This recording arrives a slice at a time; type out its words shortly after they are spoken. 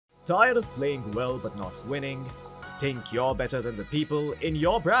Tired of playing well but not winning? Think you're better than the people in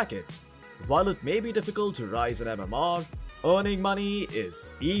your bracket? While it may be difficult to rise in MMR, earning money is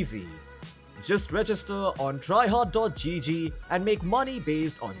easy. Just register on tryhard.gg and make money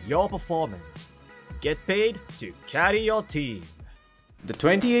based on your performance. Get paid to carry your team. The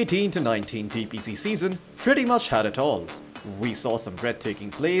 2018-19 DPC season pretty much had it all. We saw some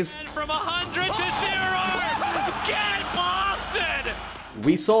breathtaking plays. And from 100 to 0! Get blasted!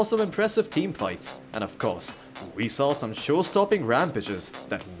 We saw some impressive team fights, and of course, we saw some show-stopping rampages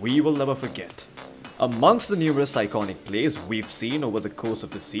that we will never forget. Amongst the numerous iconic plays we've seen over the course of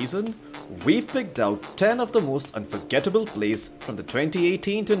the season, we've picked out 10 of the most unforgettable plays from the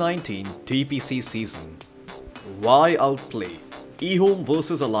 2018-19 DPC season. Why Outplay? EHOME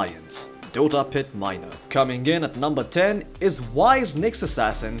vs Alliance, Dotapit Minor. Coming in at number 10 is Wise Nyx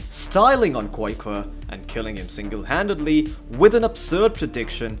Assassin styling on Quaker and killing him single-handedly with an absurd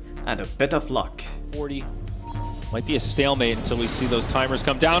prediction and a bit of luck. 40. Might be a stalemate until we see those timers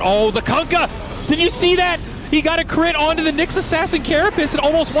come down. Oh, the Kunkka! Did you see that? He got a crit onto the Nyx Assassin Carapace and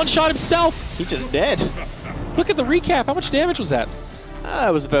almost one-shot himself. He's just dead. Look at the recap. How much damage was that?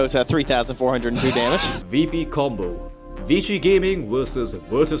 It was about 3,402 damage. VP Combo. Vici Gaming vs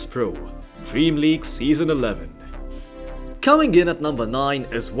Virtus Pro, DreamLeague Season 11. Coming in at number 9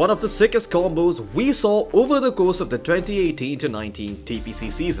 is one of the sickest combos we saw over the course of the 2018-19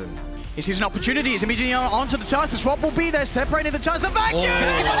 TPC season. He sees an opportunity, he's immediately onto the charge, the swap will be there, separating the charge, the vacuum,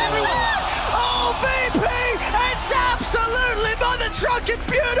 oh, VP, it's absolutely mother trucking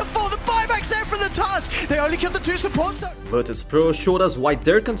beautiful, the buyback's there for the task, they only killed the 2 supports though. Virtus Pro showed us why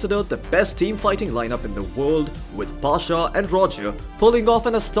they're considered the best team fighting lineup in the world, with Pasha and Roger pulling off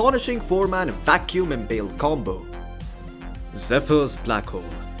an astonishing 4-man vacuum impale combo. Xepher's Blackhole,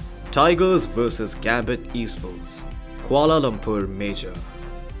 Tigers vs Gambit Esports, Kuala Lumpur Major.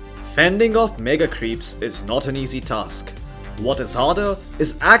 Fending off mega creeps is not an easy task. What is harder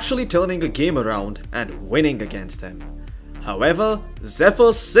is actually turning a game around and winning against them. However,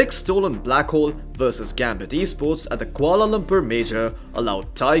 Xepher's 6 stolen Blackhole vs Gambit Esports at the Kuala Lumpur Major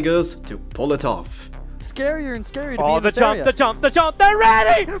allowed Tigers to pull it off. Scarier and scarier to be in this the area. jump, they're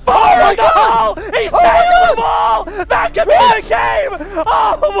ready! Forward the ball! He's taking the ball! That could be the game!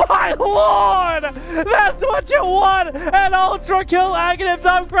 Oh my lord! That's what you want! An ultra kill Aghanim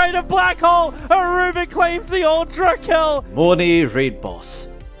to upgrade a Blackhole! Aruba claims the ultra kill! Monet Raidboss,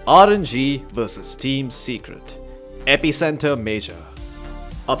 RNG vs Team Secret, Epicenter Major.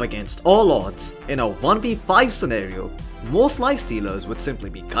 Up against all odds, in a 1v5 scenario, most Lifestealers would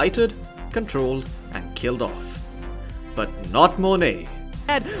simply be kited, controlled, and killed off. But not Monet.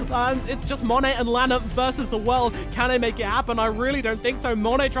 It's just Monet and Lana versus the world. Can they make it happen? I really don't think so.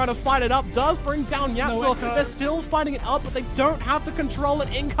 Monet trying to fight it up does bring down Yapsel. They're still fighting it up, but they don't have the control,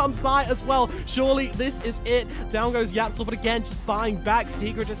 and in comes Zai as well. Surely this is it. Down goes Yapsel, but again, just buying back.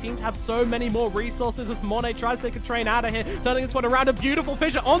 Secret just seems to have so many more resources as Monet tries to take a train out of here, turning this one around. A beautiful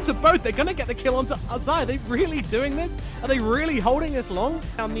fissure onto both. They're going to get the kill onto Zai. Are they really doing this? Are they really holding this long?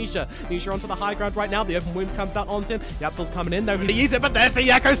 Now Nisha onto the high ground right now. The open wound comes out onto him. Yapsel's coming in though. He use it, but there's the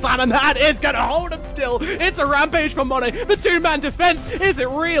Echo Slam, and that is going to hold him still. It's a rampage for Monet. The 2-man defense. Is it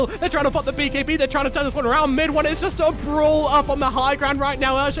real? They're trying to pop the BKB. They're trying to turn this one around. Mid one. It's just a brawl up on the high ground right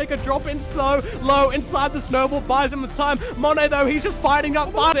now. Earthshaker dropping so low inside the snowball. Buys him the time. Monet, though, he's just fighting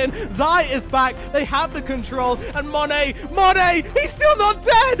up Martin. Zai is back. They have the control. And Monet, he's still not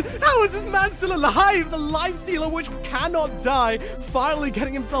dead. How is this man still alive? The Lifestealer, which cannot die, finally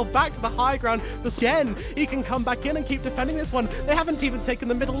getting himself back to the high ground. Again, he can come back in and keep defending this one. They haven't even taken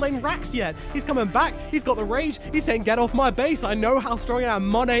the middle lane racks yet. He's coming back. He's got the rage. He's saying, get off my base. I know how strong I am.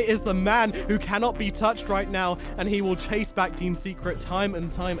 Monet is the man who cannot be touched right now, and he will chase back Team Secret time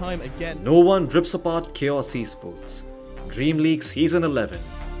and time again. No one rips apart Chaos Esports, DreamLeague Season 11.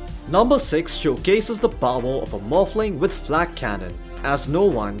 Number 6 showcases the power of a Morphling with Flak Cannon, as no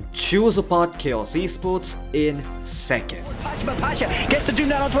one chews apart Chaos Esports in seconds. Pasha gets the Doom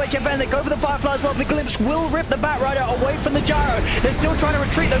down onto HFN, they go for the Firefly as well. The Glimpse will rip the Batrider away from the Gyro. They're still trying to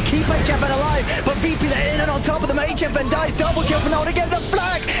retreat, they'll keep HFN alive, but VP they're in and on top of them. HFN dies, double kill for now to get the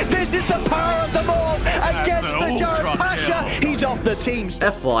flag. This is the power of the Morph against the Gyro. Pasha, he's off the teams.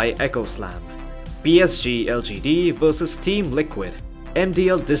 FY Echo Slam, PSG.LGD vs Team Liquid,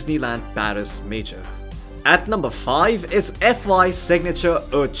 MDL Disneyland Paris Major. At number 5 is FY's signature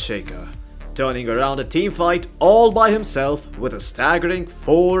Earthshaker, turning around a team fight all by himself with a staggering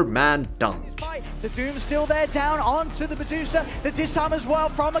 4-man dunk. The Doom's still there, down onto the Medusa. The disarm as well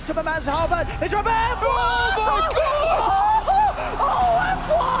from it to the man's halberd. There's Robert. Oh my god! Oh,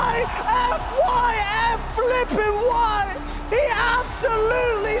 FY! F flipping why! He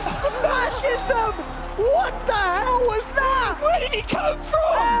absolutely smashes them! What the hell was that? Where did he come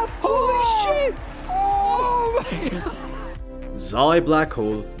from? Holy shit! Oh my god! Zai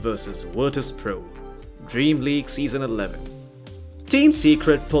Blackhole vs Virtus Pro, DreamLeague Season 11. Team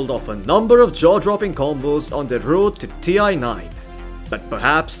Secret pulled off a number of jaw-dropping combos on the road to TI9, but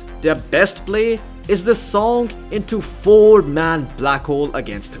perhaps their best play is the song into 4-man Blackhole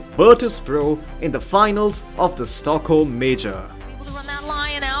against Virtus Pro in the finals of the Stockholm Major. Able to run that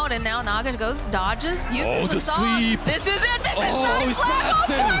lion out, and now Naga goes, dodges, uses the song. sweep. This is it. This is nice. Blackhole.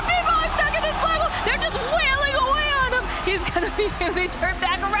 4 people are stuck in this Blackhole. They're just wailing away on him. He's gonna be really turned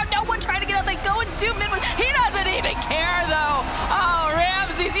back around. No one trying to get out. They go and do mid. He doesn't even care though. Oh,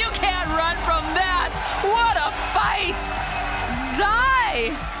 Ramses, you can't run from that. What a fight.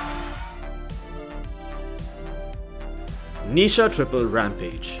 Zai. Nisha Triple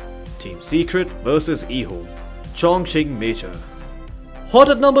Rampage, Team Secret vs EHOME, Chongqing Major. Hot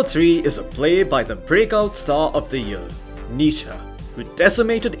at number 3 is a play by the breakout star of the year, Nisha, who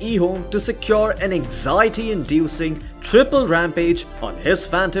decimated EHOME to secure an anxiety-inducing triple rampage on his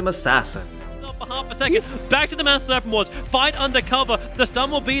Phantom Assassin. For half a second, back to the Master Serpent Wars, fight undercover, the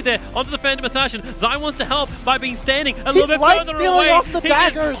stun will be there, onto the Phantom Assassin. Zai wants to help by being standing a little bit further away. Off the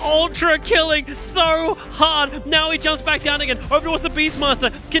daggers. He's ultra killing so hard. Now he jumps back down again, over towards the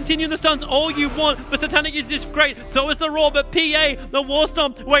Beastmaster, continuing the stuns all you want, but Satanic is just great, so is the Roar, but PA, the War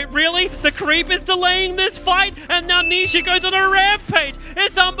Stomp, wait really? The Creep is delaying this fight, and now Nisha goes on a rampage.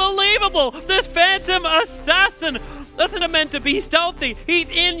 It's unbelievable, this Phantom Assassin. Isn't meant to be stealthy. He's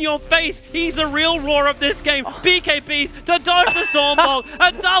in your face. He's the real Roar of this game. BKBs to dodge the Stormbolt.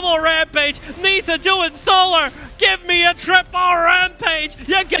 A double rampage. Nisha, do it solo. Give me a triple rampage.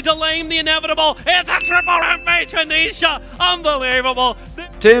 You're delaying the inevitable. It's a triple rampage for Nisha. Unbelievable.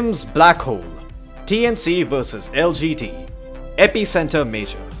 Tim's Blackhole, TNC vs LGD, Epicenter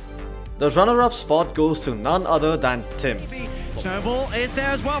Major. The runner-up spot goes to none other than Tim's. Snowball is there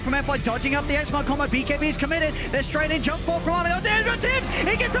as well from FY, dodging up the X-Mark combo. BKB is committed. They're straight in, jump forward from Army. Oh, there's Tim's!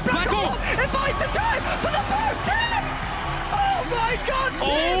 He gets the Blackhole! And buys the time for the boat! Tim's! Oh my god,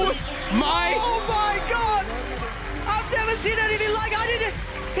 Tim's! Oh my god! I've never seen anything like I did it!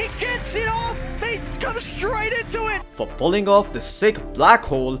 He gets it off! They come straight into it! For pulling off the sick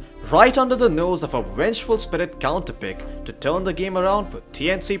Blackhole right under the nose of a Vengeful Spirit counterpick to turn the game around for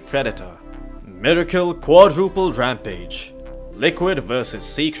TNC Predator. Miracle Quadruple Rampage, Liquid vs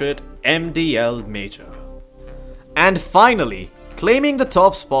Secret MDL Major. And finally, claiming the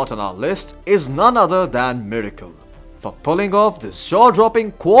top spot on our list is none other than Miracle, for pulling off this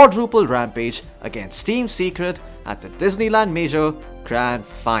jaw-dropping quadruple rampage against Team Secret at the Disneyland Major Grand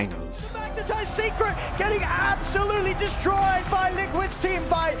Finals. Magnetized Secret getting absolutely destroyed by Liquid's team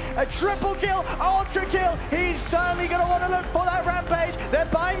fight. A triple kill, ultra kill. He's certainly going to want to look for that rampage. They're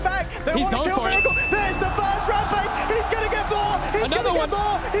buying back. They want to kill Miracle. There's the first rampage. He's going to get more. He's going to get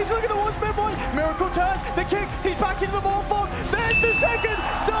more. He's looking towards midpoint. Miracle turns. The kick. He's back into the ball form. There's the second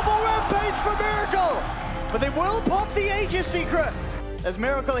double rampage for Miracle. But they will pop the Aegis Secret. As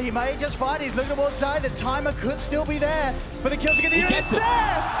Miracle, he may just fight. He's looking towards side. The timer could still be there. But the kills are going to get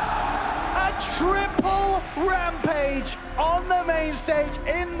there. A triple rampage on the main stage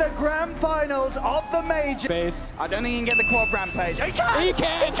in the grand finals of the major. Base. I don't think he can get the quad rampage. He can! He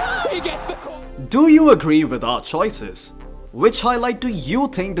can! He gets the quad. Do you agree with our choices? Which highlight do you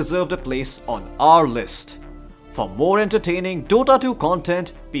think deserved a place on our list? For more entertaining Dota 2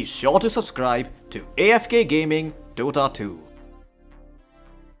 content, be sure to subscribe to AFK Gaming Dota 2.